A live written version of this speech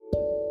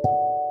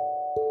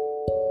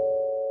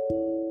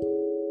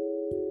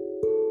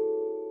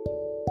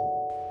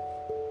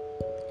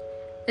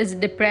Is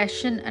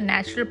depression a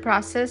natural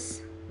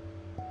process?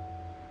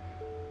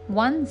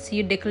 Once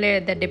you declare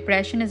that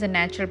depression is a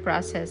natural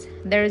process,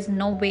 there is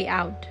no way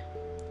out.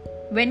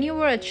 When you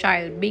were a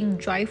child, being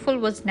joyful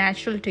was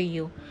natural to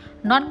you,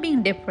 not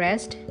being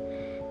depressed.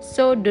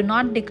 So do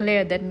not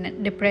declare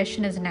that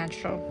depression is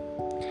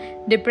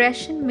natural.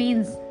 Depression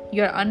means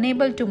you're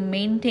unable to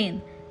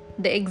maintain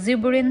the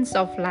exuberance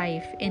of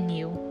life in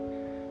you.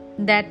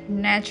 That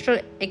natural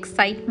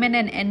excitement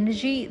and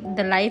energy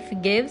the life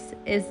gives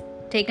is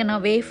taken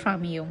away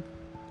from you.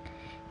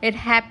 It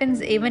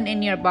happens even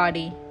in your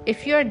body.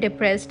 If you are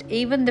depressed,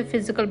 even the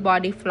physical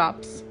body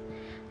flops.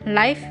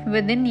 Life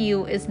within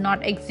you is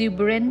not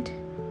exuberant.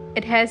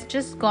 It has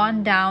just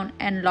gone down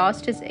and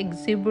lost its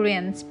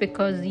exuberance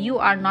because you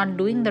are not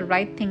doing the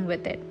right thing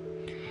with it.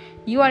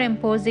 You are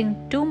imposing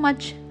too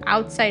much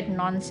outside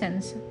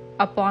nonsense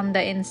upon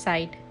the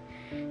inside.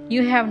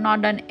 You have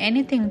not done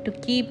anything to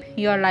keep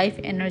your life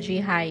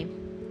energy high.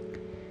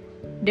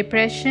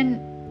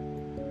 Depression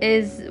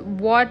is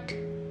what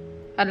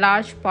a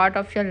large part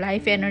of your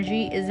life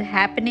energy is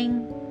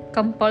happening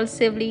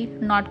compulsively,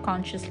 not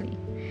consciously.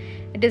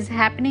 It is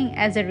happening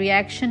as a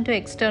reaction to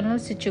external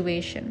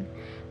situation.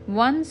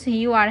 Once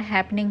you are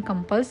happening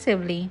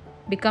compulsively,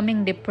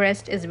 becoming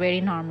depressed is very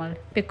normal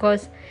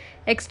because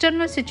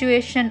external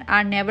situations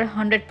are never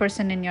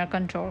 100% in your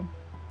control.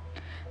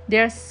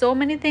 There are so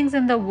many things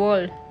in the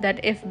world that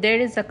if there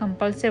is a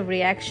compulsive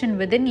reaction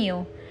within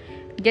you,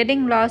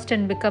 getting lost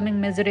and becoming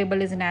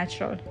miserable is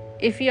natural.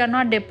 If you are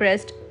not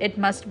depressed, it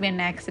must be an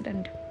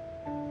accident.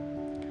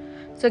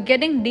 So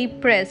getting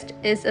depressed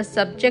is a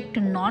subject to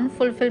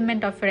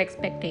non-fulfillment of your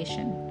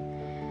expectation.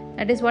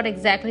 That is what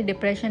exactly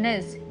depression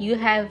is. You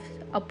have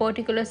a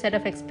particular set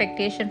of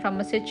expectation from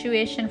a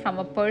situation, from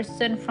a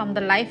person, from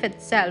the life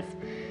itself.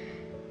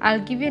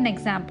 I'll give you an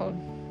example.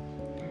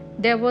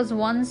 There was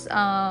once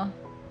a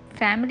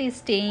family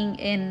staying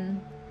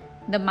in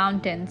the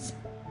mountains.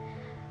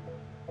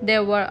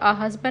 There were a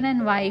husband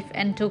and wife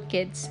and 2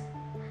 kids.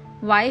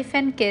 Wife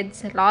and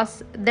kids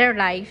lost their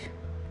life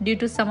due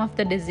to some of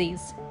the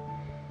disease.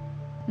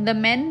 The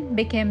man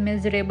became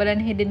miserable and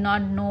he did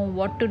not know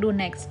what to do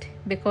next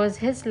because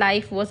his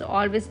life was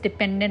always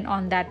dependent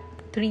on that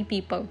 3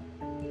 people.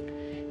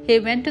 He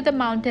went to the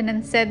mountain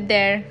and sat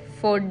there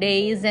for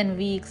days and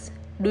weeks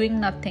doing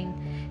nothing.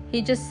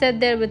 He just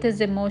sat there with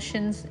his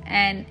emotions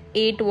and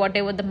ate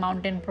whatever the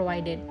mountain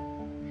provided.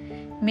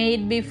 May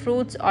it be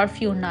fruits or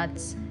few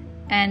nuts.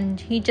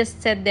 And he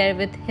just sat there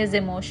with his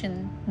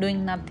emotion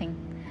doing nothing.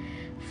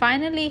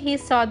 Finally, he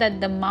saw that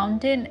the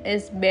mountain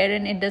is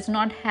barren. It does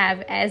not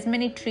have as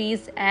many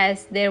trees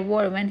as there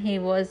were when he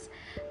was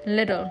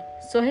little.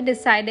 So he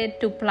decided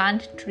to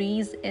plant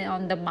trees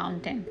on the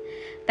mountain.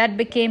 That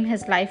became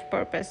his life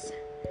purpose.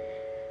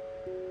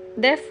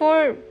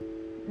 Therefore,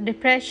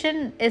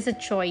 depression is a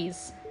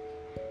choice.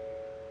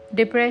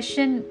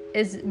 Depression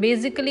is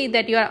basically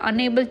that you are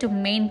unable to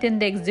maintain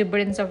the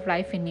exuberance of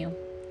life in you.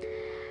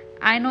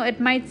 I know it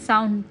might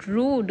sound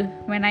rude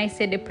when I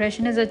say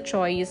depression is a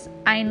choice.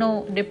 I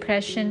know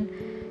depression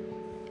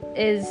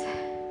is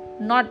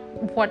not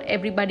what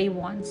everybody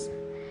wants.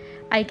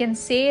 I can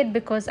say it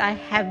because I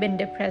have been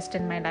depressed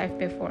in my life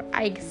before.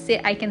 I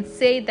can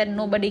say that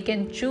nobody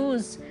can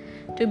choose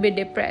to be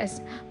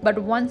depressed. But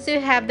once you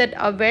have that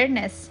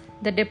awareness,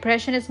 the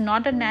depression is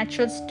not a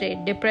natural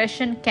state.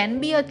 Depression can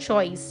be a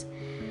choice.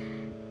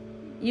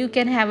 You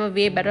can have a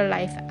way better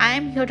life. I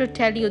am here to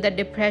tell you that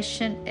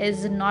depression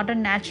is not a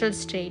natural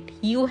state.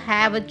 You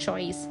have a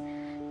choice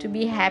to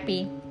be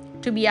happy,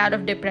 to be out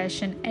of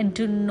depression, and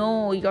to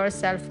know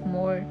yourself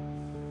more.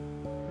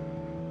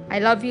 I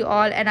love you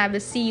all, and I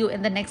will see you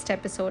in the next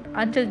episode.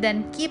 Until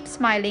then, keep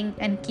smiling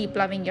and keep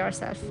loving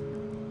yourself.